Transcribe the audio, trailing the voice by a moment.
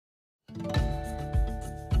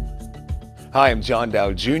Hi, I'm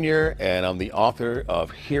Dowd Jr., and I'm the author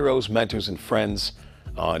of Heroes, Mentors, and Friends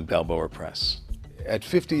on Balboa Press. At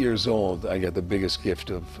 50 years old, I got the biggest gift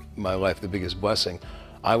of my life, the biggest blessing.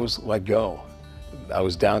 I was let go. I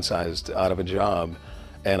was downsized out of a job,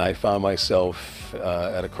 and I found myself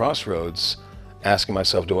at a crossroads asking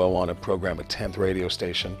myself, do I want to program a 10th radio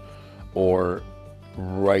station or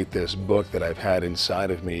write this book that I've had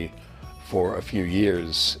inside of me for a few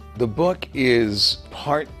years? The book is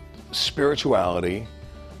part spirituality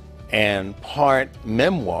and part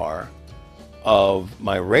memoir of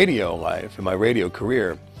my radio life and my radio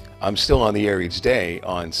career. I'm still on the air each day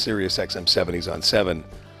on Sirius XM 70s on 7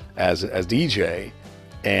 as DJ,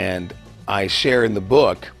 and I share in the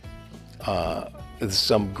book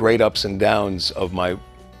some great ups and downs of my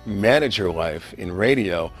manager life in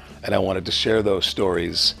radio, and I wanted to share those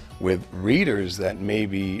stories with readers that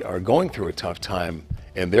maybe are going through a tough time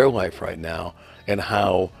in their life right now, and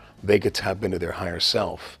how they could tap into their higher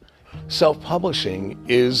self. Self-publishing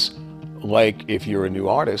is like, if you're a new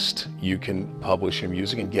artist, you can publish your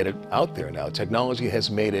music and get it out there now. Technology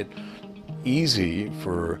has made it easy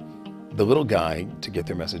for the little guy to get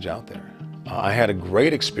their message out there. I had a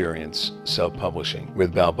great experience self-publishing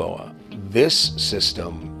with Balboa. This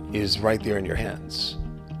system is right there in your hands.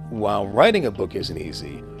 While writing a book isn't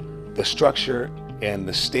easy, the structure and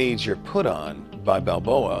the stage you're put on by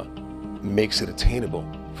Balboa makes it attainable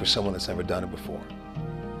for someone that's never done it before.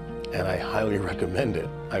 And I highly recommend it.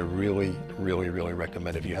 I really, really, really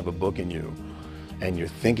recommend it. If you have a book in you and you're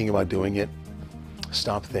thinking about doing it,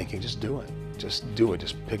 stop thinking, just do it. Just do it.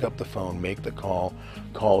 Just pick up the phone, make the call,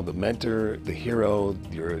 call the mentor, the hero,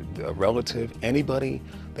 a relative, anybody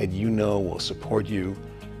that you know will support you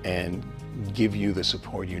and give you the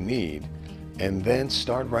support you need, and then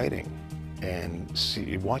start writing and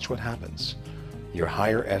watch what happens. Your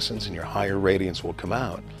higher essence and your higher radiance will come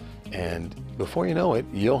out, and before you know it,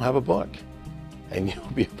 you'll have a book and you'll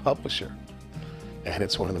be a publisher. And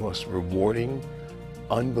it's one of the most rewarding,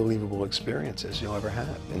 unbelievable experiences you'll ever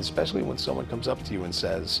have. And especially when someone comes up to you and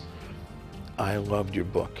says, I loved your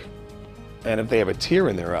book. And if they have a tear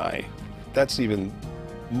in their eye, that's even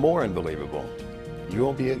more unbelievable. You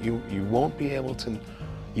won't believe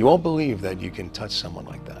that you can touch someone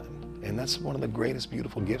like that. And that's one of the greatest,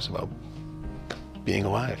 beautiful gifts about being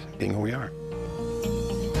alive, being who we are.